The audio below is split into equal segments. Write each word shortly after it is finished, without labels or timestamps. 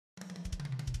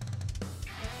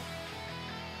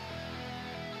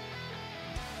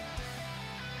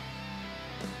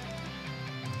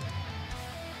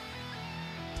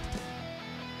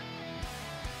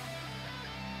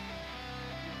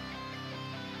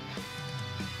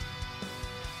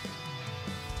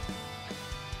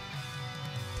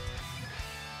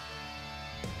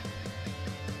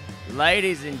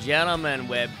Ladies and gentlemen,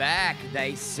 we're back.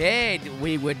 They said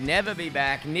we would never be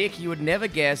back. Nick, you would never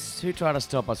guess who tried to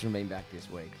stop us from being back this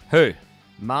week. Who?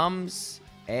 Mum's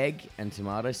egg and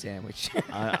tomato sandwich.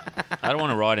 I don't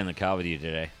want to ride in the car with you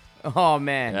today. Oh,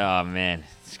 man. Oh, man.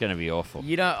 It's going to be awful.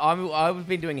 You know, I've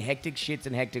been doing hectic shits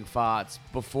and hectic farts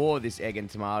before this egg and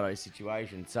tomato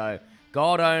situation. So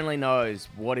God only knows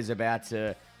what is about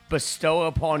to bestow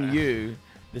upon you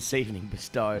this evening.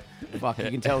 Fuck, you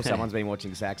can tell someone's been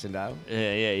watching Saxondale.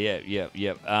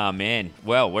 Yeah. Oh, man.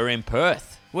 Well, we're in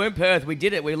Perth. We're in Perth. We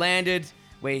did it. We landed.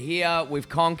 We're here. We've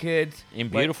conquered. In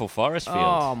beautiful forest fields.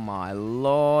 Oh, my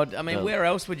Lord. I mean, where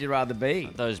else would you rather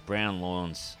be? Those brown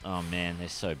lawns. Oh, man, they're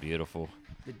so beautiful.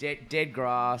 The dead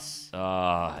grass.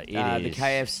 Oh, it is. The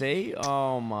KFC.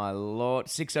 Oh, my Lord.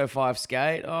 605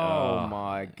 skate. Oh,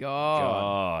 my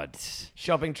God.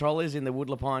 Shopping trolleys in the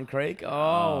Woodlapine Creek.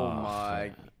 Oh,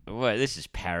 my. Well, this is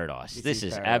paradise. This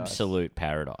is absolute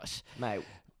paradise. Mate.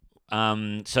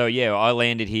 So, yeah, I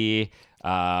landed here.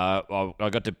 I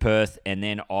got to Perth, and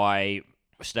then I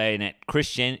stayed at Chris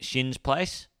Shin's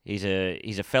place. He's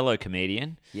a fellow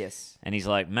comedian. Yes. And he's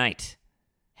like, mate,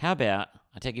 how about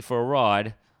I take you for a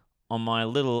ride on my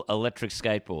little electric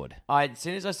skateboard? As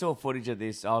soon as I saw footage of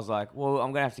this, I was like, well,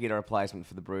 I'm going to have to get a replacement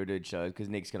for the Brew Dudes show because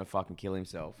Nick's going to fucking kill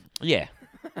himself. Yeah.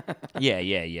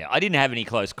 Yeah. I didn't have any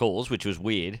close calls, which was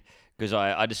weird because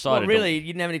I decided... Well, really? You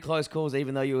didn't have any close calls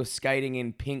even though you were skating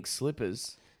in pink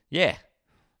slippers? Yeah.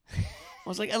 I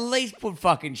was like, at least put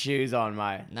fucking shoes on,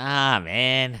 mate. Nah,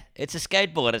 man. It's a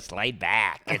skateboard. It's laid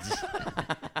back.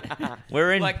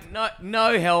 We're in... Like,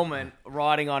 no helmet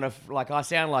riding on a... Like, I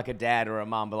sound like a dad or a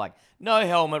mum, but like, no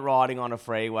helmet riding on a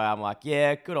freeway. I'm like,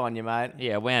 yeah, good on you, mate.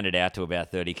 Yeah, I wound it out to about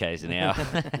 30 Ks an hour.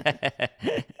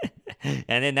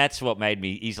 And then that's what made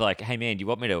me... He's like, hey, man, do you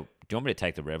want me to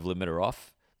take the rev limiter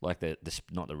off? Like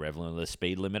not the rev limiter, the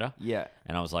speed limiter. Yeah.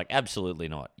 And I was like, absolutely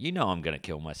not. You know I'm going to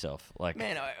kill myself. Like,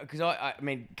 man, because I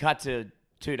mean, cut to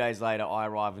 2 days later, I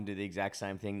arrive and do the exact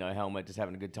same thing, no helmet, just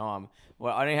having a good time.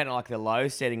 Well, I only had like the low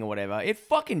setting or whatever. It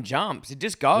fucking jumps. It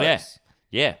just goes.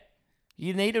 Yeah.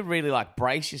 You need to really like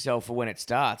brace yourself for when it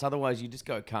starts. Otherwise, you just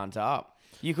go cunt up.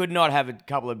 You could not have a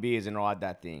couple of beers and ride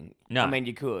that thing. No. I mean,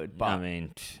 you could, but... I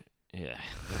mean, yeah.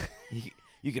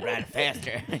 You could ride it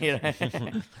faster, you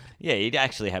know? Yeah, you'd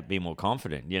actually be more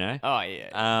confident, you know? Oh,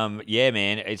 yeah. Yeah,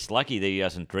 man, it's lucky that he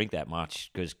doesn't drink that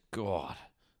much because, God,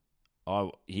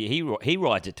 he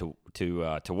rides it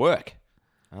to work.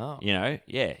 Oh. You know?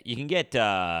 Yeah, you can get,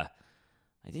 I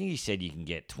think he said you can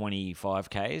get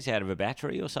 25 Ks out of a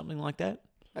battery or something like that.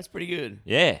 That's pretty good.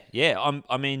 Yeah.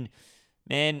 I mean,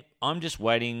 man, I'm just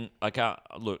waiting. I can't,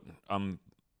 look,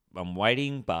 I'm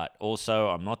waiting, but also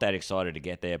I'm not that excited to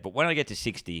get there. But when I get to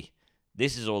 60,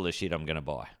 this is all the shit I'm going to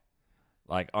buy.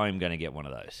 Like, I'm going to get one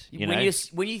of those. You know? You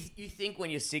think when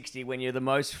you're 60, when you're the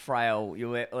most frail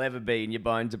you'll ever be and your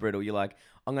bones are brittle, you're like,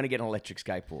 I'm going to get an electric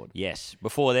skateboard. Yes.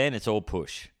 Before then, it's all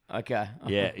push. Okay.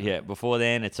 Yeah. Before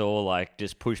then, it's all like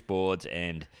just push boards.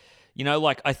 And, you know,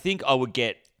 like, I think I would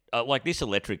get, like, this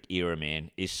electric era,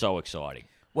 man, is so exciting.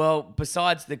 Well,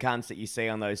 besides the cunts that you see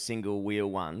on those single wheel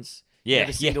ones... Yeah,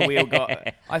 the single wheel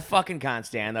guy. I fucking can't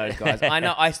stand those guys. I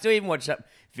know. I still even watch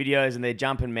videos and they're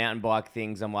jumping mountain bike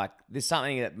things. I'm like, there's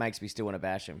something that makes me still want to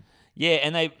bash them. Yeah,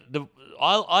 and I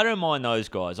don't mind those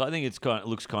guys. I think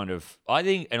I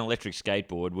think an electric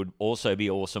skateboard would also be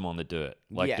awesome on the dirt,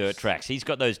 like dirt tracks. He's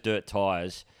got those dirt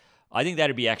tires. I think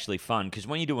that'd be actually fun because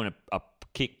when you're doing a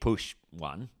kick push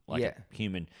one, like a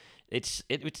human, it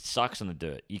sucks on the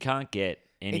dirt. You can't get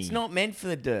It's not meant for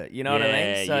the dirt, you know what I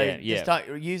mean? So just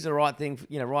don't use the right thing,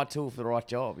 right tool for the right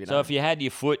job. You know? So if you had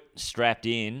your foot strapped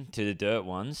in to the dirt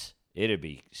ones, it'd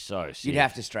be so sick. You'd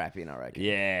have to strap in, I reckon.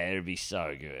 Yeah, it'd be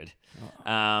so good.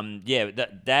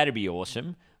 That'd be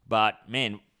awesome. But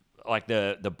man, like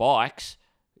the bikes,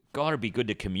 gotta be good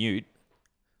to commute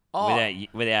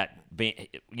without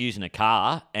using a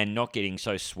car and not getting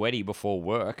so sweaty before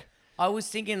work. I was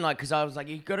thinking, like, because I was like,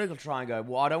 you've got to try and go,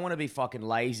 well, I don't want to be fucking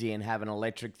lazy and have an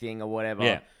electric thing or whatever.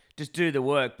 Yeah. Just do the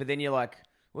work. But then you're like,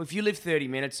 well, if you live 30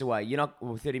 minutes away,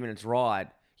 30 minutes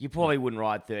ride, you probably wouldn't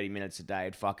ride 30 minutes a day.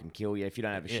 It'd fucking kill you if you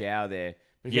don't have a shower there.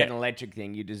 But if you had an electric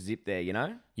thing, you just zip there, you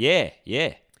know? Yeah,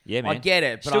 man. I get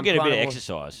it. But Still get a bit of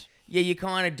exercise. Yeah, you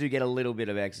kind of do get a little bit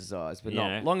of exercise, but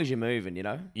not as long as you're moving, you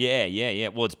know? Yeah.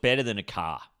 Well, it's better than a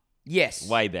car. Yes.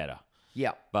 Way better.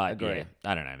 Yeah, but agree. Yeah,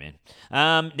 I don't know, man.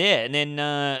 And then,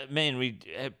 man,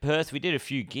 Perth, we did a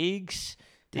few gigs.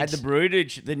 Had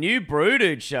the new Brew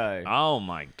Dudes show. Oh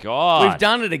my God. We've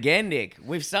done it again, Nick.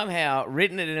 We've somehow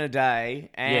written it in a day,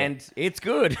 and it's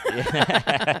good.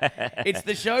 It's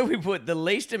the show we put the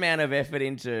least amount of effort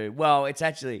into. Well, it's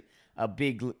actually a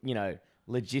big,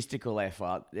 logistical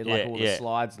effort. All the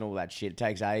slides and all that shit. It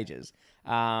takes ages.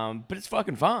 But it's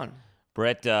fucking fun.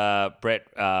 Brett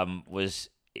was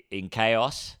in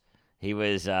chaos. He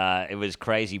was it was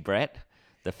crazy Brett,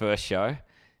 the first show.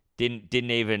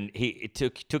 It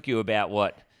took you about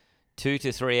what, 2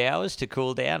 to 3 hours to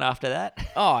cool down after that?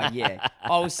 Oh yeah.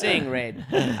 I was seeing red.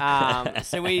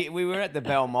 So we were at the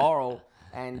Balmoral,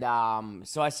 and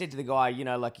so I said to the guy,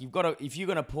 if you're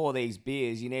gonna pour these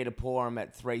beers, you need to pour them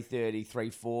at 3:30,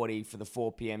 3:40 for the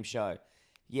 4 p.m. show.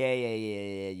 Yeah.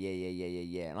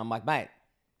 And I'm like, mate,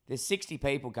 there's 60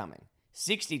 people coming.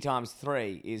 60 times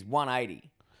 3 is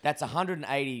 180. That's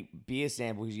 180 beer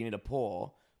samples you need to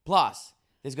pour. Plus,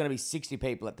 there's going to be 60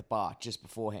 people at the bar just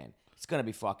beforehand. It's going to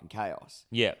be fucking chaos.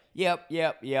 Yeah. Yep.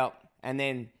 And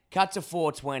then cut to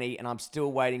 4:20, and I'm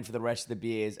still waiting for the rest of the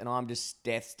beers, and I'm just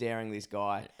death staring this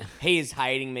guy. He is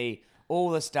hating me. All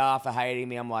the staff are hating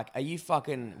me. I'm like, are you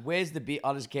fucking... Where's the beer?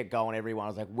 I just kept going, everyone. I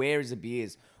was like, where is the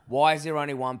beers? Why is there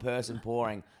only one person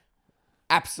pouring?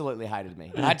 Absolutely hated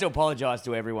me. I had to apologize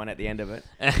to everyone at the end of it.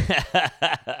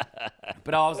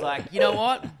 But I was like, you know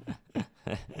what?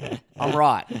 I'm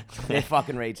right. They're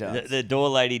fucking retards. The door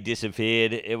lady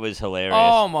disappeared. It was hilarious.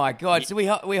 Oh, my God. So we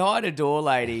hired a door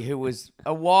lady who was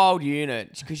a wild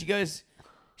unit because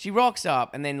she rocks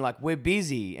up and then, we're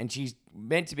busy and she's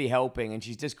meant to be helping and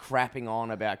she's just crapping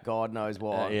on about God knows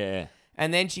what. Yeah.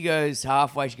 And then she goes,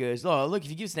 halfway, she goes, oh, look, if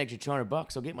you give us an extra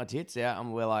 $200, I'll get my tits out.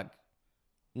 And we're like,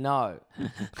 no,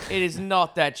 it is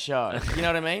not that show. You know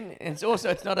what I mean? And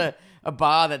it's not a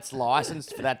bar that's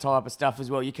licensed for that type of stuff as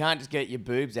well. You can't just get your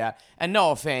boobs out. And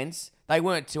no offense, they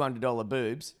weren't $200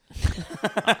 boobs.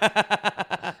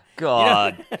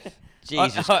 God.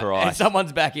 Jesus Christ. And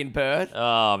someone's back in Perth.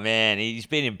 Oh man, he's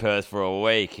been in Perth for a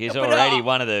week. He's already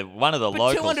one of the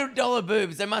locals. $200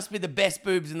 boobs, they must be the best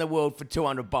boobs in the world for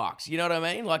 $200. You know what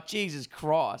I mean? Like, Jesus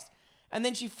Christ. And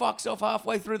then she fucks off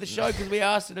halfway through the show because we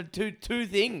asked her to do two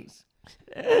things.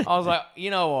 I was like, you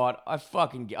know what? I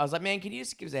was like, man, can you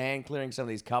just give us a hand clearing some of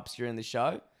these cups during the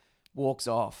show? Walks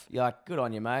off. You're like, good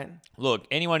on you, mate. Look,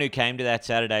 anyone who came to that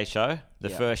Saturday show, the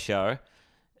first show,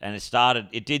 and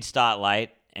it did start late,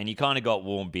 and you kind of got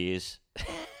warm beers.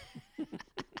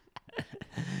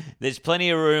 There's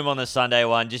plenty of room on the Sunday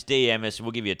one. Just DM us.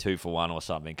 We'll give you a 2-for-1 or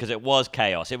something because it was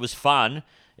chaos. It was fun.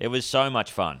 It was so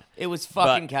much fun. It was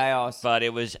fucking chaos. But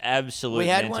it was absolutely We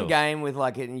had mental. one game with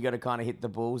and you got to kind of hit the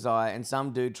bullseye, and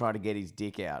some dude tried to get his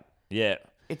dick out. Yeah.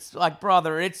 It's like,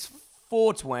 brother, it's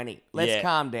 4:20. Let's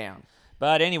calm down.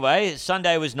 But anyway,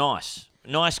 Sunday was nice.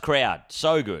 Nice crowd.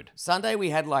 So good. Sunday we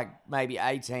had maybe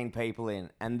 18 people in,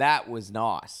 and that was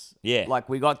nice. Yeah.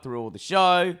 We got through all the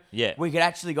show. Yeah. We could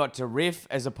actually got to riff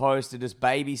as opposed to just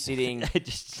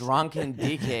babysitting drunken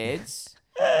dickheads.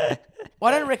 I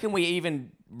don't reckon we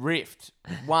even riffed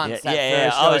once that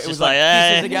first show. I was just like,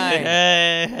 this is the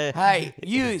game. Hey,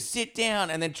 you sit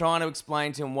down, and then trying to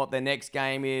explain to them what their next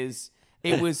game is.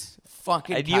 It was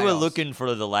fucking And chaos. you were looking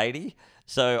for the lady.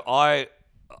 So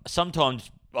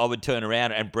sometimes I would turn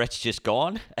around and Brett's just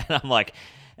gone. And I'm like,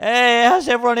 hey, how's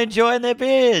everyone enjoying their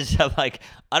beers? I'm like,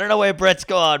 I don't know where Brett's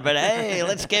gone, but hey,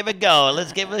 let's keep it going.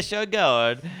 Let's keep the show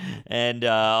going. And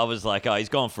I was like, oh, he's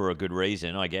gone for a good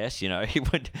reason, I guess. He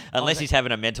would, unless he's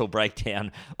having a mental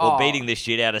breakdown or beating the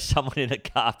shit out of someone in a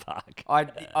car park.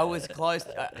 I was close.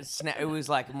 It was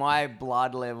like my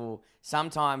blood level.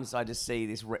 Sometimes I just see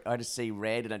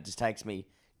red, and it just takes me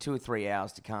 2 or 3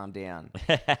 hours to calm down.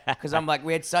 Because I'm like,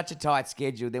 we had such a tight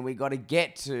schedule. Then we got to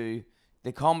get to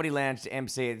the Comedy Lounge to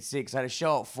MC at 6. I had a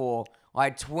show at 4. I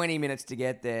had 20 minutes to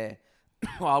get there.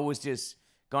 I was just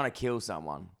going to kill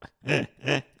someone.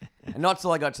 And not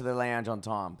till I got to the lounge on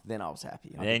time. Then I was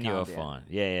happy. Then you were fine.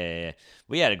 Yeah.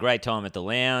 We had a great time at the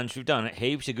lounge. We've done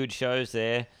heaps of good shows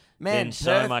there. Man, been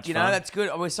so much fun. That's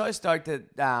good. We're so stoked that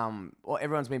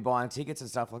everyone's been buying tickets and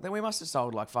stuff like that. We must have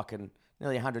sold fucking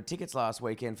nearly 100 tickets last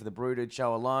weekend for the Brew Dudes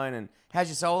show alone. And how's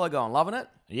your solo going? Loving it?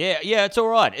 Yeah, it's all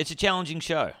right. It's a challenging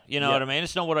show. You know what I mean?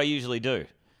 It's not what I usually do.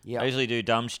 I usually do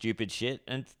dumb, stupid shit,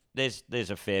 and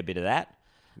there's a fair bit of that.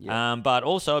 But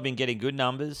also I've been getting good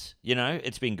numbers.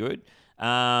 It's been good.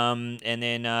 And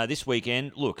then this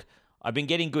weekend, look, I've been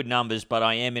getting good numbers, but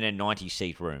I am in a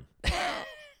 90-seat room.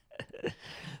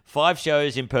 5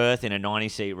 shows in Perth in a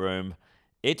 90-seat room.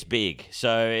 It's big.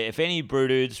 So if any Brew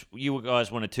Dudes, you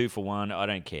guys want a 2-for-1, I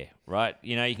don't care, right?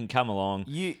 You can come along.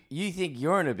 You think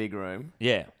you're in a big room?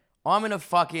 Yeah. I'm in a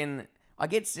fucking...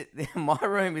 my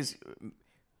room is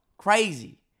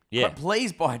crazy. Yeah. But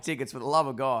please buy tickets for the love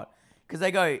of God. Because they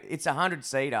go, it's a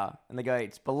 100-seater. And they go,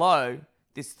 it's below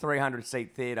this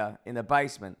 300-seat theatre in the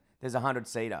basement. There's a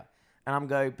 100-seater. And I'm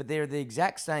go, but they're the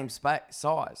exact same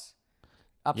size.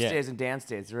 Upstairs and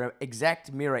downstairs. They're an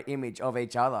exact mirror image of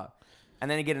each other. And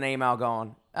then you get an email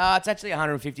going, it's actually a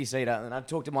 150-seater. And I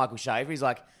talked to Michael Schaefer. He's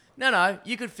like, no,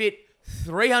 you could fit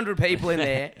 300 people in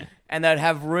there and they'd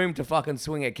have room to fucking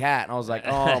swing a cat. And I was like,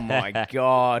 oh my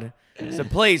God. So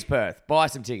please, Perth, buy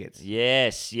some tickets.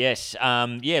 Yes.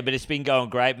 Yeah, but it's been going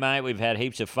great, mate. We've had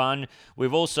heaps of fun.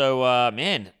 We've also,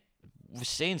 we've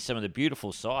seen some of the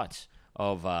beautiful sights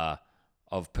of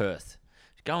Perth.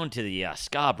 Going to the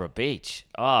Scarborough Beach.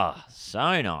 Oh,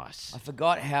 so nice. I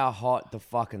forgot how hot the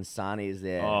fucking sun is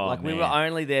there. Oh, we were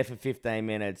only there for 15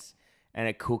 minutes and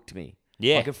it cooked me.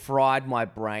 Yeah. Like it fried my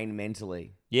brain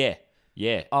mentally. Yeah.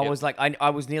 I was like,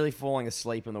 I was nearly falling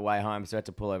asleep on the way home, so I had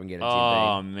to pull over and get a Jim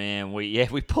Oh, Beam. man.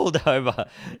 We pulled over.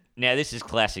 Now, this is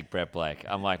classic Brett Blake.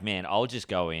 I'm like, man, I'll just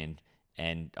go in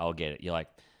and I'll get it. You're like,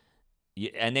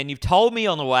 and then you've told me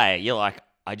on the way, you're like,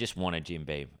 I just want a Jim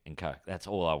Beam and Coke. That's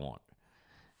all I want.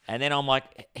 And then I'm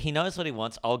like, he knows what he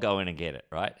wants. I'll go in and get it,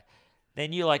 right?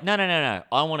 Then you're like, no.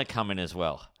 I want to come in as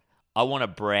well. I want to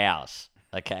browse,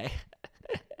 okay?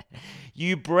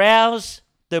 You browse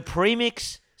the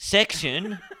premix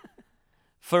section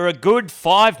for a good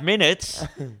 5 minutes,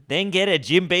 then get a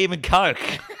Jim Beam and Coke.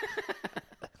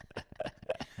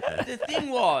 The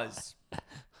thing was,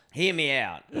 hear me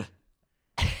out.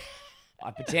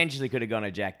 I potentially could have gone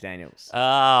to Jack Daniels.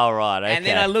 Oh, right, okay. And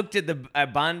then I looked at the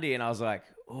Bundy and I was like,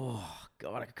 oh,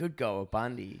 God, I could go with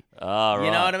Bundy. Oh, right.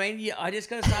 You know what I mean? Yeah, I just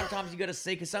got to, sometimes you got to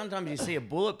see, because sometimes you see a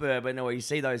bullet bourbon or you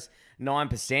see those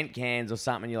 9% cans or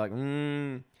something, and you're like,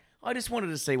 I just wanted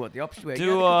to see what the options were.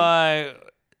 Do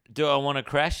I want to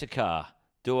crash the car?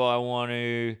 Do I want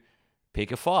to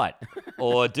pick a fight?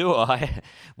 Or do I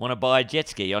want to buy a jet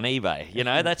ski on eBay? You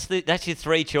know, that's your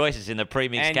three choices in the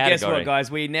premix and category. And guess what,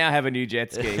 guys? We now have a new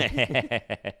jet ski.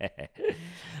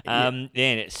 And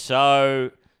it's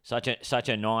such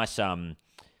a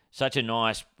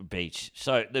nice beach.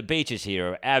 So the beaches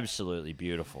here are absolutely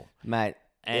beautiful, mate.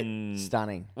 And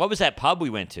stunning. What was that pub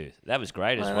we went to? That was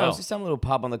great as well. It was just some little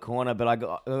pub on the corner, but I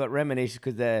got reminisced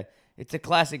because it's a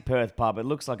classic Perth pub. It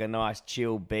looks like a nice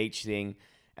chill beach thing.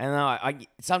 And I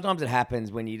sometimes it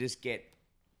happens when you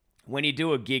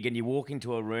do a gig and you walk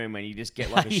into a room and you just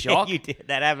get like a shock. You did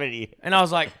that, haven't you? And I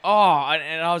was like,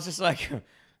 and I was just like,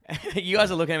 you guys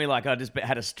are looking at me like I just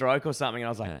had a stroke or something. And I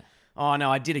was like, oh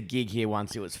no, I did a gig here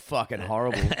once. It was fucking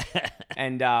horrible.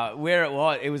 And where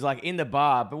it was like in the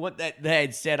bar, but what they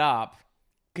had set up,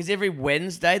 because every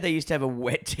Wednesday they used to have a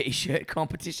wet t-shirt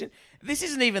competition. This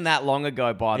isn't even that long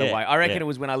ago, by the way. I reckon it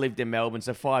was when I lived in Melbourne,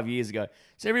 so 5 years ago.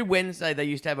 So every Wednesday they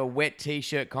used to have a wet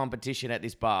t-shirt competition at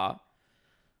this bar.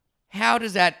 How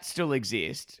does that still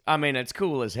exist? I mean, it's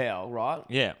cool as hell, right?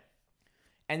 Yeah.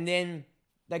 And then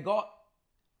they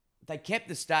kept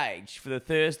the stage for the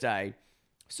Thursday.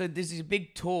 So there's this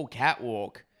big tall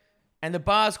catwalk and the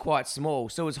bar's quite small.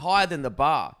 So it's higher than the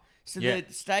bar. So the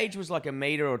stage was like 1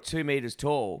 meter or 2 meters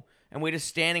tall. And we're just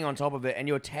standing on top of it and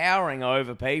you're towering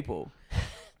over people.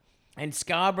 And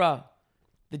Scarborough,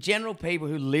 the general people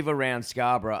who live around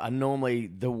Scarborough are normally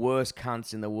the worst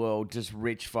cunts in the world. Just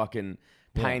rich fucking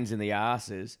pains in the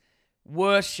asses.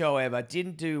 Worst show ever.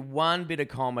 Didn't do one bit of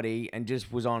comedy and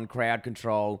just was on crowd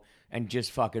control and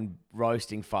just fucking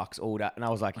roasting fucks all day. And I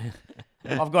was like,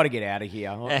 I've got to get out of here.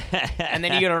 And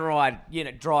then you got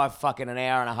to drive fucking an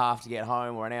hour and a half to get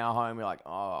home or an hour home. You're like,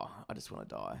 oh, I just want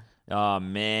to die. Oh,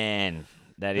 man.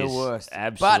 That is the worst.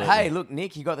 Absolutely. But hey, look,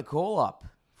 Nick, you got the call up.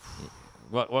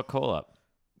 What call up?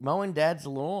 Mowing Dad's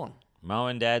lawn.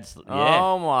 Mowing Dad's, yeah.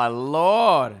 Oh, my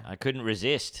Lord. I couldn't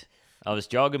resist. I was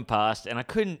jogging past and I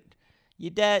couldn't.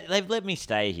 Your dad, they've let me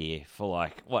stay here for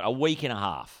a week and a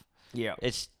half. Yeah.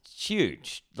 It's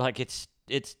huge.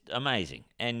 It's amazing.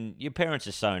 And your parents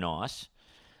are so nice.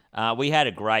 We had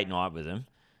a great night with them.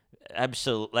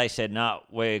 Absolutely. They said, no,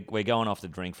 we're going off the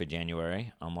drink for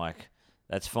January. I'm like,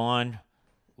 that's fine.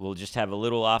 We'll just have a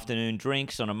little afternoon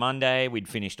drinks on a Monday. We'd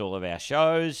finished all of our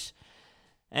shows.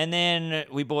 And then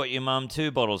we bought your mum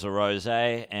 2 bottles of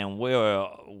rosé, and we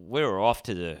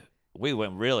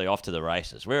went really off to the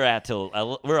races. We're up till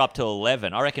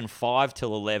 11. I reckon 5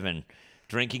 till 11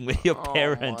 drinking with your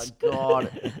parents. Oh my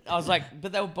God. I was like,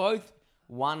 but they were both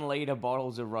 1 liter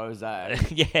bottles of rosé.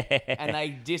 Yeah. And they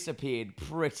disappeared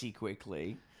pretty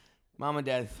quickly. Mum and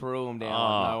Dad threw them down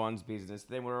like no one's business.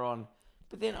 Then we're on,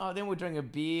 but then we're drinking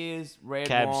beers, red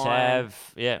Cab wine.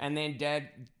 Sav, yeah. And then Dad,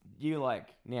 you like,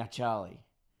 now Charlie,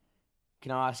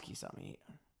 can I ask you something here?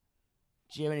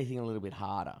 do you have anything a little bit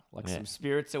harder? Like some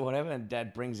spirits or whatever? And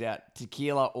Dad brings out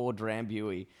tequila or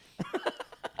Drambuie.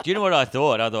 Do you know what I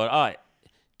thought? I thought, all right,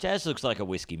 Jazz looks like a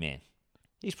whiskey man.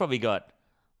 He's probably got,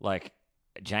 like,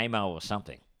 J-Mo or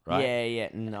something, right? Yeah,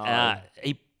 no.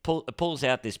 He pulls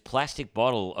out this plastic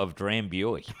bottle of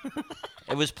Drambuie.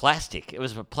 It was plastic. It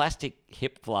was a plastic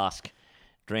hip flask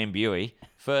Drambuie.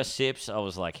 First sips, I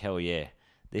was like, hell yeah.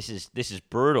 This is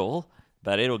brutal,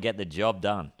 but it'll get the job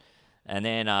done. And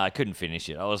then I couldn't finish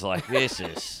it. I was like, this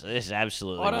is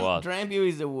absolutely wild. Drambuie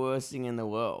is the worst thing in the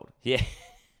world. Yeah.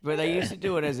 But they used to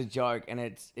do it as a joke, and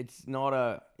it's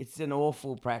an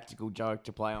awful practical joke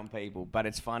to play on people, but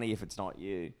it's funny if it's not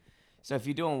you. So if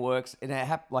you're doing works,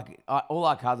 all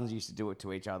our cousins used to do it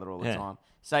to each other all the time.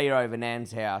 Say you're over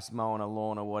Nan's house mowing a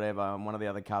lawn or whatever, and one of the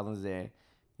other cousins there,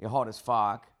 you're hot as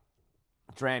fuck.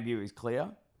 Drambuie is clear.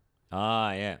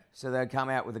 Ah, yeah. So they'd come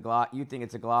out with a glass. You'd think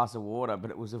it's a glass of water, but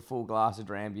it was a full glass of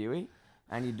Drambuie,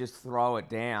 and you just throw it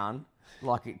down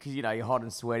because you're hot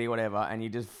and sweaty, whatever, and you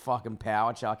just fucking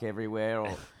power chuck everywhere,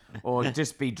 or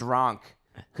just be drunk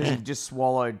because you've just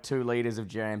swallowed 2 liters of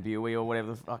Drambuie or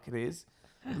whatever the fuck it is.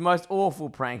 The most awful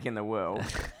prank in the world.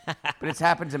 But it's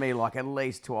happened to me like at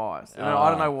least twice. And I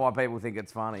don't know why people think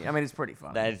it's funny. I mean, it's pretty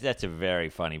funny. That's a very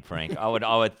funny prank. I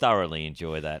would thoroughly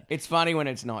enjoy that. It's funny when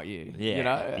it's not you.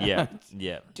 Yeah.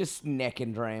 Yeah. Just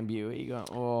necking Drambuie. You go,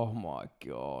 oh my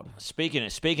God. Speaking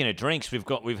of drinks,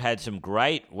 we've had some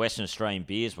great Western Australian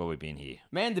beers while we've been here.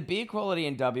 Man, the beer quality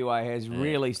in WA has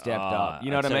really stepped up.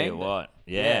 You know what I mean? Tell you what.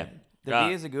 Yeah. The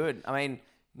beers are good. I mean,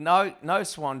 no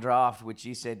Swan Draft, which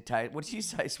you said what did you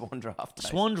say Swan Draft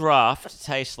tastes? Swan Draft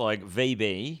tastes like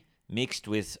VB mixed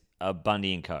with a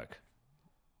Bundy and Coke.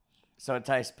 So it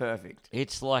tastes perfect.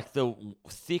 It's like the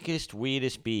thickest,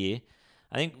 weirdest beer.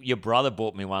 I think your brother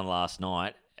bought me one last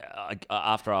night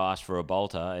after I asked for a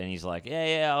bolter, and he's like,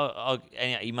 I'll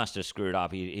and he must have screwed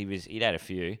up. He'd had a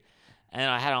few,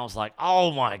 and I was like,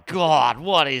 oh my God,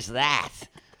 what is that?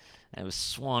 And it was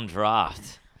Swan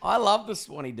Draft. I love the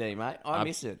Swanee D, mate. I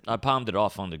miss it. I palmed it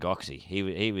off onto Goxie.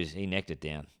 He necked it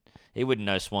down. He wouldn't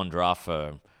know Swan Draft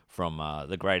from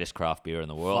the greatest craft beer in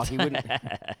the world. He wouldn't.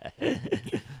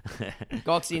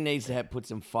 Goxie needs to put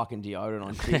some fucking deodorant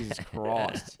on. Jesus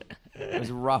Christ. It was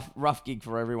a rough gig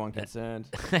for everyone concerned.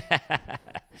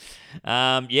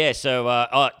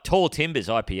 So Tall Timbers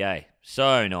IPA.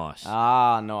 So nice.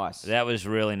 Ah, nice. That was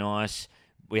really nice.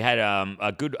 We had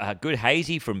a good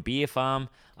hazy from Beer Farm.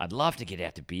 I'd love to get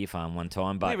out to Beer Farm one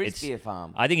time, but Where is Beer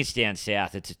Farm? I think it's down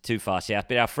south. It's too far south.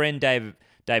 But our friend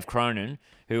Dave Cronin,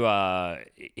 who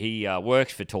he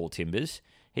works for Tall Timbers,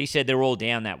 he said they're all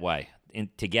down that way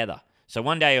together. So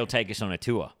one day he'll take us on a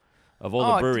tour of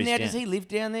all the breweries. Now does he live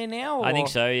down there now? Or? I think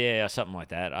so. Yeah, something like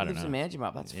that. I don't know. He lives in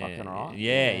Manjimup. That's fucking right.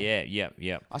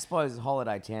 Yeah. I suppose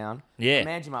holiday town. Yeah.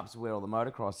 Manjimup's where all the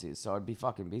motocross is, so I'd be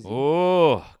fucking busy.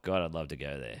 Oh God, I'd love to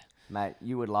go there. Mate,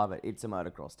 you would love it. It's a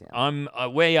motocross town.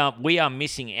 We are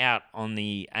missing out on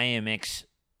the AMX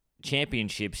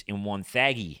championships in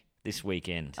Wonthaggi this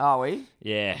weekend. Are we?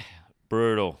 Yeah,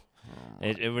 brutal.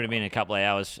 It would have been a couple of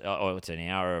hours. It's an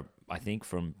hour, I think,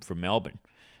 from Melbourne.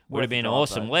 Would have been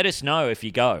awesome. Though. Let us know if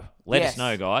you go. Let us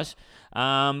know, guys.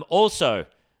 Also,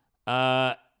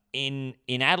 in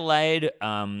Adelaide,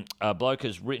 a bloke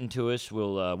has written to us.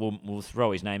 We'll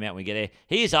throw his name out when we get there.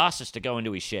 He has asked us to go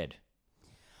into his shed.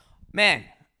 Man,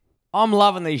 I'm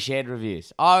loving these shed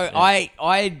reviews.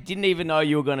 I didn't even know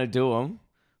you were going to do them.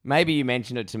 Maybe you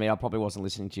mentioned it to me. I probably wasn't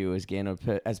listening to you again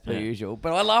as per usual.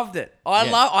 But I loved it.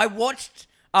 I watched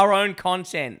our own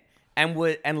content and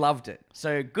loved it.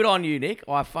 So good on you, Nick.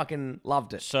 I fucking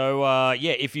loved it. So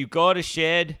if you've got a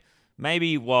shed,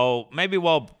 maybe while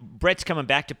Brett's coming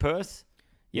back to Perth.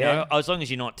 You know, as long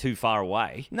as you're not too far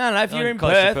away. No. If you're in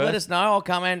Perth, let us know. I'll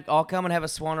come and have a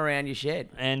swan around your shed.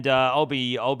 And I'll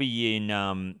be in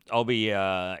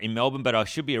Melbourne, but I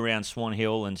should be around Swan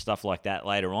Hill and stuff like that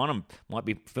later on. I might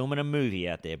be filming a movie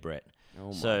out there, Brett.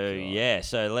 Oh my God.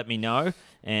 So let me know,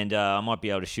 and I might be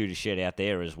able to shoot a shed out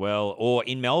there as well, or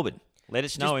in Melbourne. Let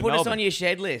us know. Just put us on your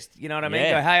shed list. You know what I mean?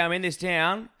 Go, hey, I'm in this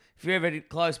town. If you're ever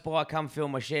close by, come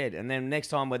film my shed, and then next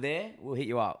time we're there, we'll hit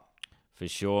you up. For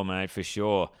sure, mate, for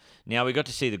sure. Now, we got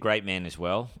to see the great man as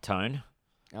well, Tone.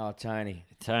 Oh, Tony.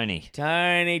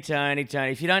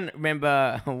 If you don't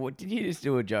remember, did you just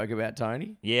do a joke about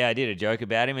Tony? Yeah, I did a joke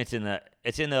about him. It's in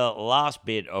the last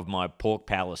bit of my Pork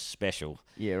Palace special.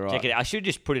 Yeah, right. Check it out. I should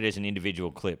just put it as an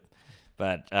individual clip,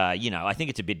 but I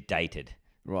think it's a bit dated.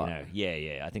 Right.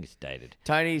 Yeah, I think it's dated.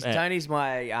 Tony's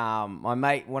my my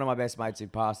mate, one of my best mates who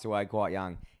passed away quite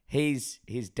young. He's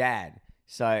his dad.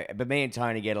 So, but me and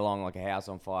Tony get along like a house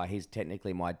on fire. He's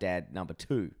technically my dad number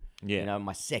 2. Yeah. You know,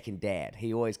 my second dad.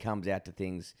 He always comes out to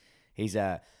things. He's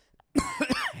a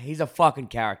he's a fucking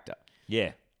character.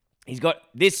 Yeah.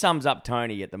 This sums up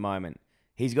Tony at the moment.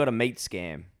 He's got a meat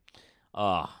scam.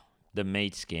 Oh, the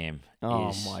meat scam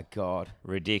is my God.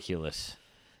 ridiculous.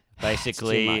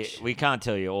 Basically, It's too much. we can't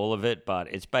tell you all of it,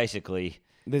 but it's basically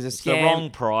There's a it's scam. the wrong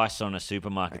price on a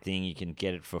supermarket thing. You can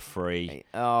get it for free.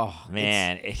 Oh,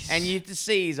 Man, and you have to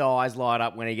see his eyes light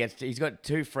up when he's got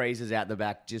 2 freezers out the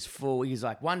back just full. He's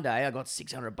like, one day I got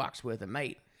 $600 worth of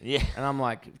meat. Yeah. And I'm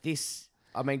like,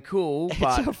 cool,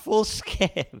 but It's a full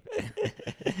scam.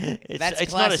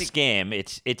 It's not a scam.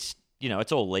 It's it's all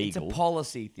it's a legal.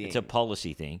 policy thing. It's a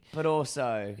policy thing. But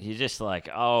also, You're just like,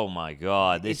 oh my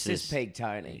God, this it's is just peak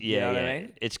Tony. Yeah, You know what yeah. I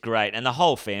mean? It's great, and the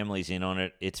whole family's in on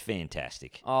it. It's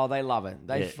fantastic. Oh, they love it.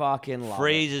 They Yeah. fucking love it.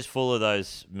 Freezers full of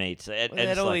those meats. They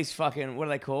had all these fucking, what are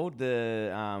they called?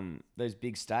 Those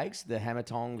big steaks, the hammer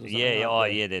tongs or something. Yeah,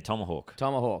 like that. yeah, they're tomahawk.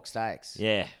 Tomahawk steaks.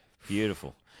 Yeah,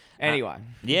 beautiful. Anyway.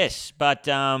 Yes, but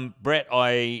Brett,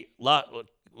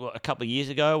 a couple of years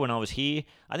ago when I was here,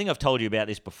 I think I've told you about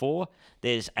this before.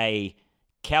 There's a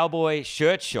cowboy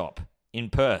shirt shop in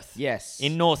Perth. Yes.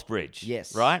 In Northbridge.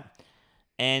 Yes. Right?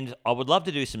 And I would love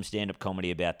to do some stand-up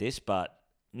comedy about this, but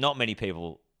not many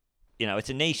people, it's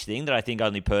a niche thing that I think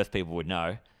only Perth people would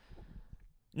know.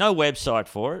 No website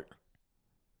for it.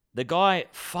 The guy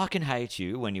fucking hates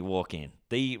you when you walk in.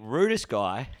 The rudest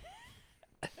guy.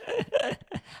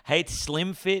 Hates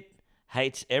slim fit,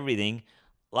 hates everything.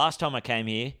 Last time I came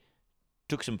here,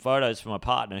 took some photos for my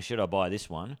partner. Should I buy this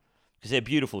one? Because they're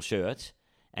beautiful shirts.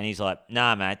 And he's like,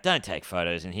 nah, mate, don't take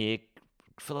photos in here.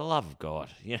 For the love of God.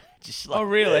 Just like, Oh,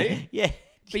 really? Yeah.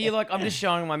 But you're like, I'm just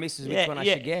showing my missus which one I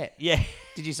should get. Yeah.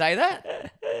 Did you say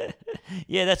that?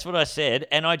 Yeah, that's what I said.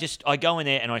 And I go in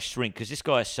there and I shrink because this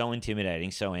guy is so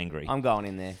intimidating, so angry. I'm going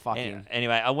in there. Fuck him.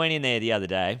 Anyway, I went in there the other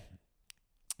day.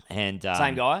 And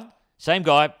Same guy? Same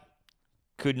guy.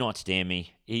 Could not stand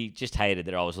me. He just hated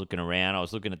that I was looking around. I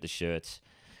was looking at the shirts.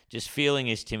 Just feeling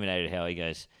intimidated how he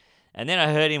goes. And then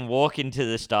I heard him walk into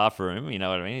the staff room. You know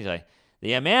what I mean? He's like,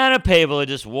 the amount of people that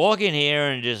just walk in here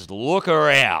and just look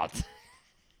around.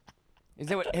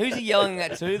 Who's he yelling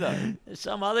that to, though? There's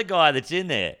some other guy that's in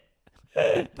there.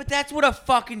 But that's what a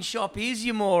fucking shop is,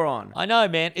 you moron. I know,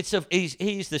 man.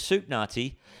 He's the soup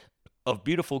Nazi of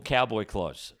beautiful cowboy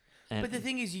clothes. And But the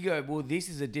thing is, you go, well, this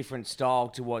is a different style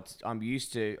to what I'm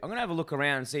used to. I'm going to have a look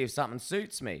around and see if something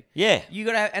suits me. yeah. You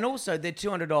got to, and also they're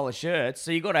 $200 shirts,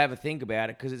 so you got to have a think about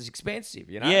it because it's expensive,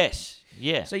 you know? Yes.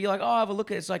 Yeah. So you're like, oh, have a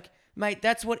look at it. It's like, mate,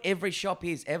 that's what every shop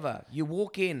is ever. You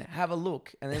walk in, have a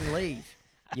look, and then leave.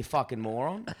 You fucking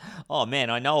moron. Oh man,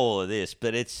 I know all of this,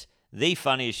 but it's the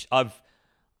funniest.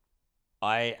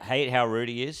 I hate how rude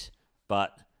he is,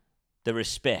 but the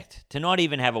respect to not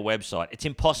even have a website. It's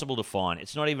impossible to find.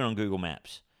 It's not even on Google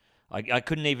Maps. I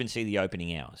couldn't even see the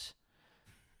opening hours.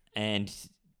 And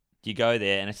you go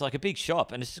there, and it's like a big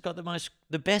shop, and it's just got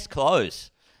the best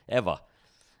clothes ever.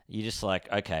 You're just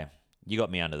like, okay, you got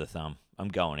me under the thumb. I'm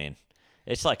going in.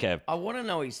 It's like I want to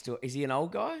know is he an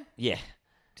old guy? yeah.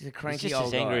 He's a cranky He's just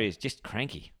old as angry guy. as just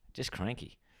cranky,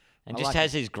 and I just like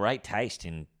has his great taste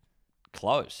in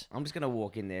clothes. I'm just going to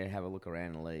walk in there, have a look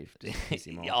around and leave. Just to piss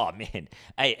him off. Oh man,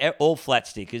 hey, all flat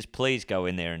stickers, please go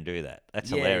in there and do that.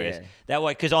 That's Yeah, hilarious. yeah. That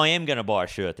way, because I am going to buy a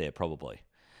shirt there probably,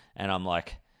 and I'm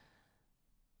like,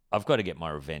 I've got to get my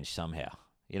revenge somehow,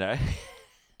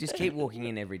 Just keep walking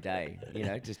in every day,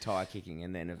 just tire kicking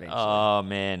and then eventually. Oh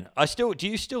man, do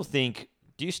you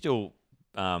still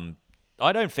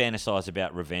I don't fantasize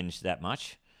about revenge that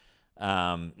much.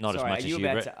 Not as much as you. Are you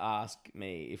about to ask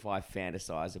me if I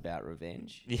fantasize about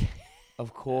revenge? Yeah.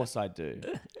 Of course I do.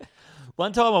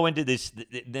 One time I went to this,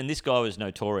 then this guy was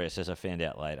notorious, as I found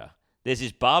out later. There's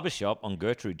this barbershop on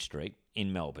Gertrude Street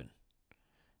in Melbourne.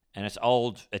 And it's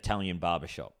old Italian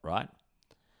barbershop, right?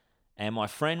 And my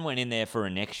friend went in there for a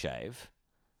neck shave.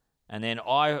 And then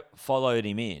I followed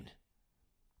him in.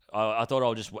 I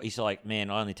thought he's like, man,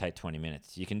 I only take 20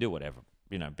 minutes. You can do whatever,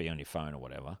 be on your phone or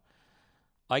whatever.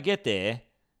 I get there,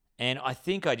 and I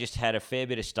think I just had a fair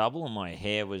bit of stubble, and my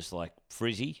hair was like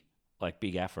frizzy, like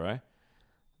big afro.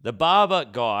 The barber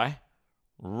guy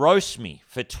roasts me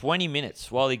for 20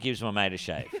 minutes while he gives my mate a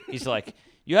shave. He's like,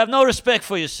 you have no respect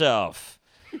for yourself.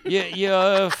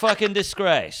 You're a fucking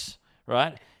disgrace,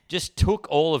 right? Just took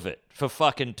all of it for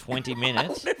fucking 20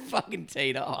 minutes. What a fucking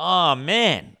teed up. Oh,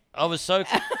 man. I was so...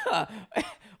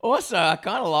 Also, I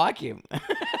kind of like him.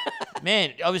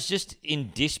 Man, I was just in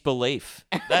disbelief.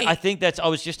 I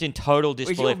was just in total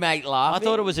disbelief. Was your mate laughing? I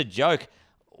thought it was a joke.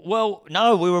 Well,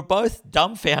 no, we were both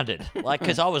dumbfounded.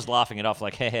 Because I was laughing it off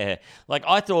like, hey. Like,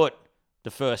 I thought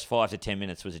the first 5 to 10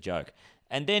 minutes was a joke.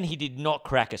 And then he did not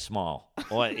crack a smile.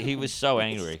 He was so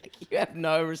angry. You have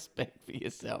no respect for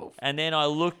yourself. And then I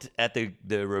looked at the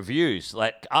reviews,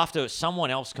 like after someone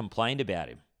else complained about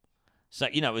him. So,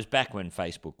 it was back when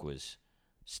Facebook was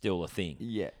still a thing.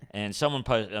 Yeah. And someone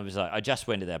posted, I was like, I just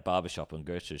went to that barbershop on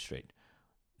Gertrude Street.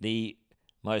 The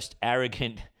most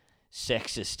arrogant,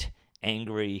 sexist,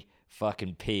 angry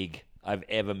fucking pig I've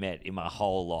ever met in my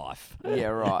whole life. Yeah,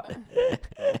 right.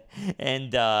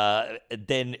 And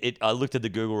then I looked at the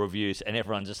Google reviews and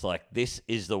everyone's just like, this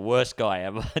is the worst guy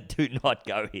ever. Do not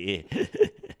go here.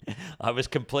 I was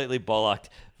completely bollocked.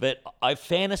 But I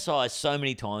fantasized so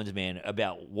many times, man,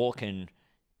 about walking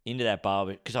into that bar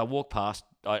because I walked past.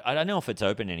 I don't know if it's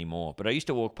open anymore, but I used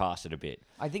to walk past it a bit.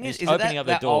 I think it's opening up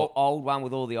the door. Old one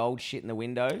with all the old shit in the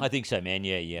window. I think so, man.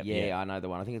 Yeah. Yeah, I know the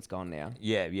one. I think it's gone now.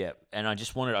 Yeah. And I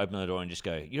just wanted to open the door and just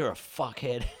go, "You're a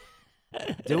fuckhead."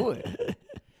 Do it.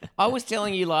 I was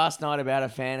telling you last night about a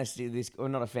fantasy. Or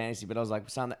not a fantasy, but I was like,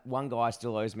 son, one guy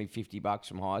still owes me $50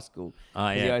 from high school. Oh,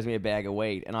 yeah. He owes me a bag of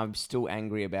weed, and I'm still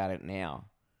angry about it now.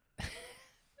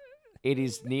 It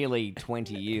is nearly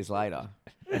 20 years later.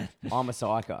 I'm a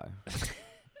psycho.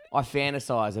 I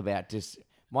fantasize about just...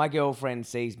 My girlfriend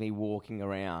sees me walking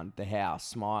around the house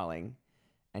smiling,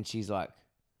 and she's like,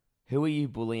 who are you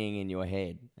bullying in your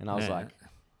head? And I was like,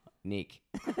 Nick.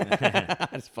 I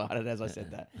just farted as I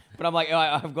said that. But I'm like,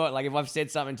 I've got, like, if I've said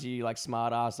something to you, like,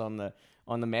 smart ass on the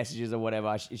messages or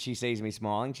whatever, she sees me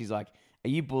smiling, she's like, are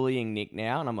you bullying Nick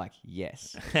now? And I'm like,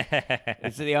 yes.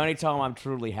 It's the only time I'm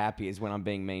truly happy is when I'm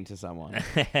being mean to someone.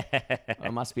 I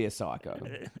must be a psycho.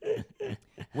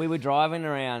 We were driving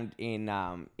around in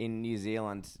New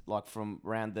Zealand, like from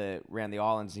around the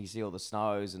islands, and you see all the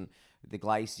snows and the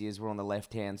glaciers were on the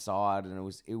left-hand side, and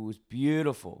it was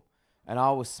beautiful. And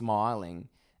I was smiling,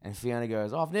 and Fiona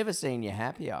goes, "Oh, I've never seen you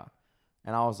happier."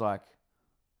 And I was like,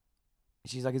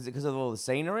 she's like, "Is it because of all the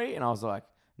scenery?" And I was like,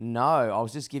 no, I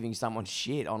was just giving someone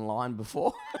shit online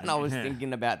before, and I was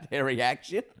thinking about their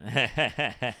reaction.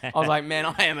 I was like, man,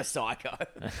 I am a psycho.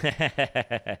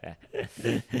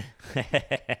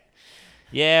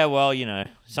 Yeah, well,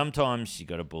 sometimes you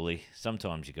got to bully,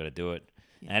 sometimes you got to do it,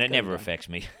 and it never affects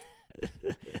me.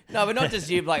 No, but not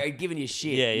just you, like giving you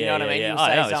shit. Yeah, you know what I mean? yeah.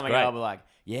 You'll say something, and I'll be like,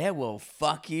 yeah, well,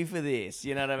 fuck you for this.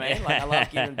 You know what I mean? Like, I love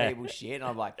giving people shit, and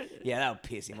I'm like, yeah, that'll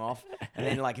piss him off. And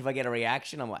then, like, if I get a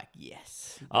reaction, I'm like,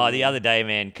 yes. Oh, the other day,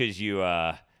 man, because you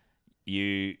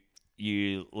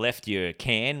left your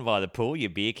can by the pool,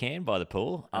 your beer can by the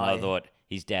pool, and I thought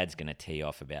his dad's gonna tee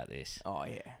off about this. Oh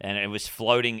yeah. And it was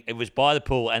floating. It was by the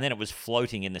pool, and then it was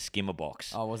floating in the skimmer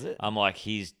box. Oh, was it? I'm like,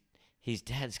 his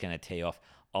dad's gonna tee off.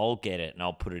 I'll get it and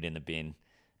I'll put it in the bin,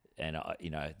 and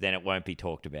then it won't be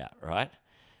talked about, right?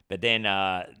 But then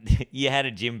you had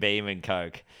a Jim Beam and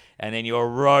Coke, and then you're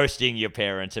roasting your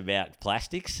parents about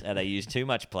plastics, and they use too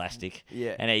much plastic.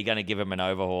 Yeah. And are you going to give them an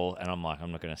overhaul? And I'm like,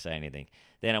 I'm not going to say anything.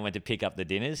 Then I went to pick up the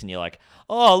dinners, and you're like,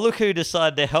 oh, look who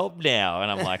decided to help now. And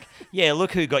I'm like, yeah,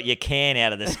 look who got your can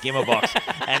out of the skimmer box.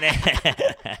 And then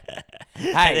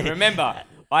hey, remember,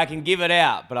 I can give it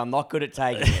out, but I'm not good at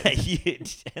taking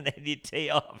it. And then you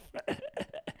tee off.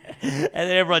 And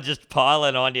then everyone's just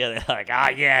piling on you. They're like,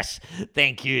 yes,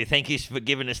 thank you. Thank you for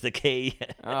giving us the key.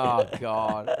 Oh,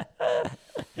 God.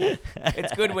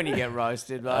 It's good when you get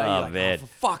roasted, though. Oh, you're like, man. for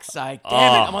fuck's sake.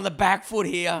 Damn it, I'm on the back foot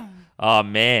here. Oh,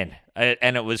 man.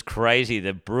 And it was crazy,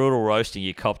 the brutal roasting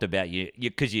you copped about you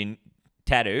because your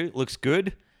tattoo looks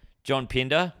good. John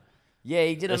Pinder. Yeah,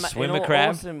 he did a swimmer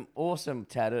crab. Awesome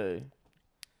tattoo.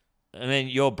 And then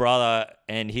your brother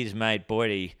and his mate,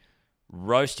 BOYZ,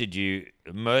 roasted you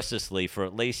mercilessly for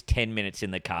at least 10 minutes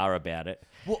in the car about it.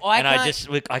 Well,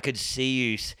 I could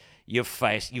see your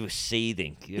face, you were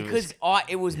seething.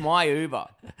 It was my Uber.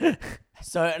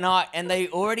 So, and they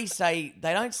already say,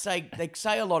 they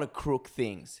say a lot of crook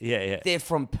things. Yeah. They're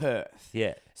from Perth.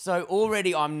 Yeah. So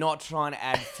already I'm not trying to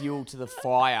add fuel to the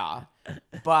fire,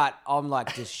 but I'm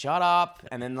like, just shut up.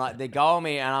 And then like they go on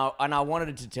me, and I wanted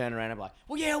it to turn around and be like,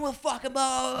 well, yeah, we'll fucking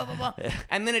blah, blah, blah, blah.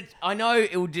 And then I know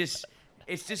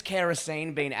it's just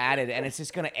kerosene being added, and it's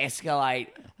just going to escalate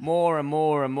more and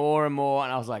more and more and more.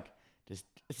 And I was like, it's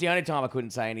the only time I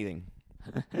couldn't say anything.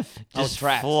 Just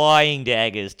flying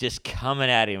daggers just coming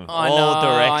at him all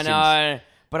directions. I know.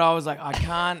 But I was like, I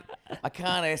can't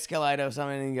escalate or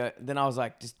something. And then I was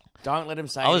like, just don't let him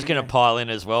say I was going to pile in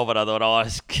as well, but I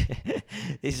thought,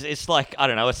 it's like, I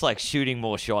don't know, it's like shooting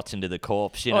more shots into the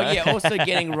corpse, you know? Oh, yeah, also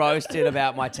getting roasted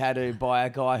about my tattoo by a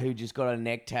guy who just got a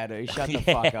neck tattoo. Shut the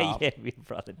fuck up. Yeah, your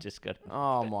brother just got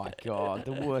Oh, my God.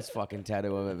 The worst fucking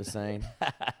tattoo I've ever seen.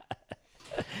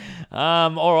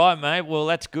 All right, mate. Well,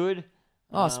 that's good.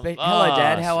 Oh, hello,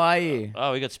 Dad. How are you?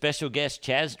 Oh, we got special guest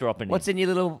Chaz dropping What's in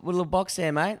your little box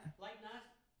there, mate? Late night,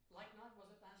 was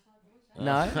it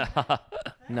last night, boys?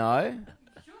 No. No.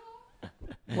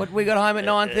 Sure. What, we got home at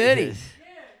 9:30? Yeah,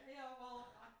 well,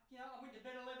 I went to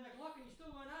bed at 11 o'clock and you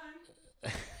still weren't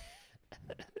home.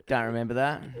 Don't remember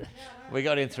that. Yeah, We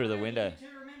got in through the window. To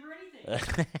remember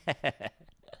anything.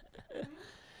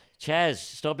 Chaz,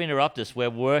 stop interrupting us. We're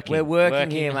working. We're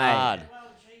working here, mate. hard. Well,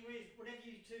 gee whiz, whatever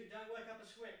you two, don't work up a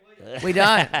sweat, will you? We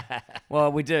don't.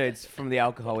 Well, we do. It's from the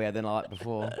alcohol we had the night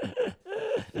before.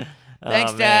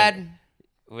 Thanks, man. Dad.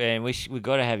 Man, we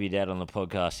got to have your dad on the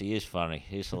podcast. He is funny.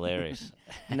 He's hilarious.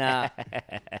 Nah.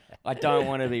 I don't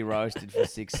want to be roasted for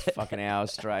 6 fucking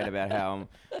hours straight about how I'm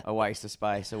a waste of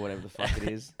space or whatever the fuck it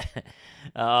is.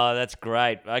 Oh, that's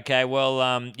great. Okay,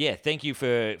 well, yeah, thank you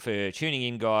for tuning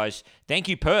in, guys. Thank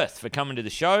you, Perth, for coming to the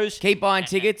shows. Keep buying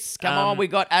tickets. Come on, we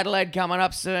got Adelaide coming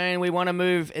up soon. We want to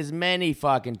move as many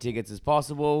fucking tickets as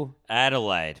possible.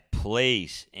 Adelaide,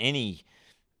 please.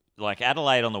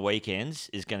 Adelaide on the weekends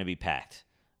is going to be packed.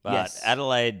 But Yes.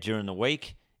 Adelaide during the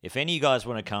week, if any of you guys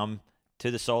want to come to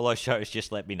the solo shows,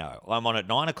 just let me know. I'm on at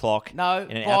 9 o'clock. No,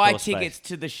 in an buy outdoor tickets space.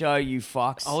 to the show, you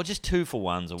fucks. Oh, just 2 for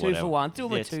 1s or Two whatever. for one. Do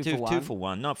them it's 2 for 1. 2 for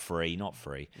 1, not free. No.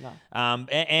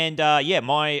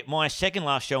 My second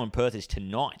last show in Perth is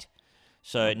tonight.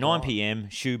 So at 9 p.m,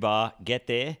 Shoe Bar. Get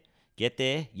there.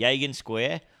 Yagan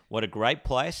Square. What a great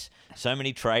place. So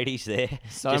many tradies there.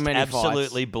 So just many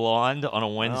absolutely blind on a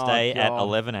Wednesday at God.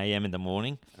 11 a.m. in the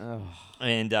morning. Oh,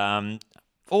 And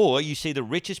or you see the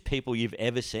richest people you've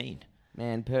ever seen.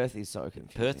 man, Perth is so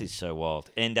confusing. Perth is so wild.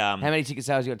 And How many ticket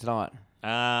sales you got tonight?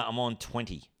 I'm on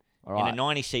 20 All in right. a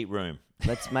 90-seat room.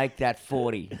 Let's make that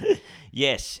 40.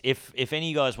 Yes, if any of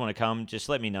you guys want to come, just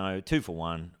let me know. 2 for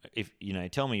 1. If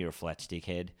tell me you're a flat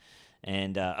stickhead,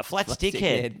 and a flat stickhead.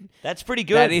 stickhead. That's pretty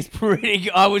good. That is pretty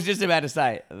good. I was just about to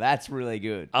say, that's really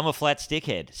good. I'm a flat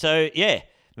stickhead. So yeah,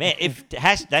 man.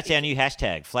 That's our new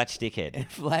hashtag, flat stickhead.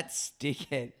 Flat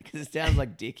stickhead, because it sounds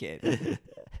like dickhead.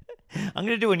 I'm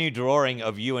gonna do a new drawing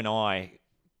of you and I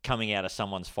coming out of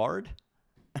someone's forehead.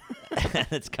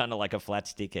 It's kind of like a flat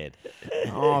stickhead.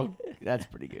 Oh, that's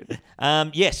pretty good.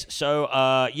 Yes. So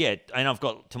and I've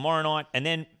got tomorrow night, and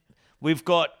then we've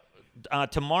got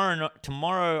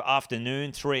tomorrow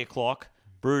afternoon, 3 o'clock,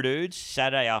 Brew Dudes.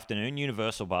 Saturday afternoon,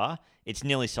 Universal Bar. It's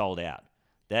nearly sold out.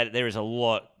 There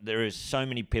is so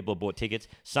many people have bought tickets.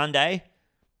 Sunday,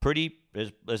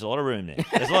 there's a lot of room there.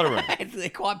 There's a lot of room. They're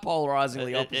quite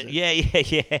polarizingly opposite. Yeah.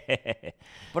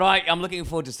 But I'm looking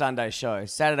forward to Sunday's show.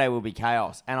 Saturday will be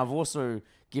chaos. And I've also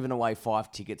given away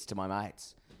 5 tickets to my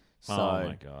mates. So, Oh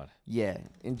my god. yeah,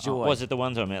 enjoy. Was it the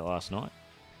ones I met last night?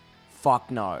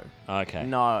 Fuck no. Okay.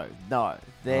 No.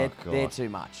 They're God. too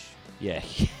much. Yeah.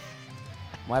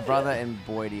 My brother and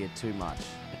Boydie are too much.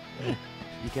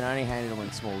 You can only handle them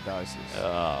in small doses.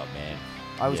 Oh man.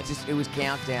 It was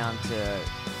countdown to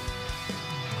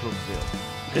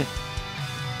Crookville.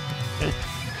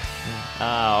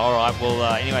 All right. Well,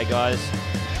 anyway, guys.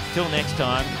 Till next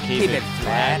time. Keep Keep it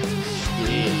flat.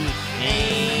 Stick.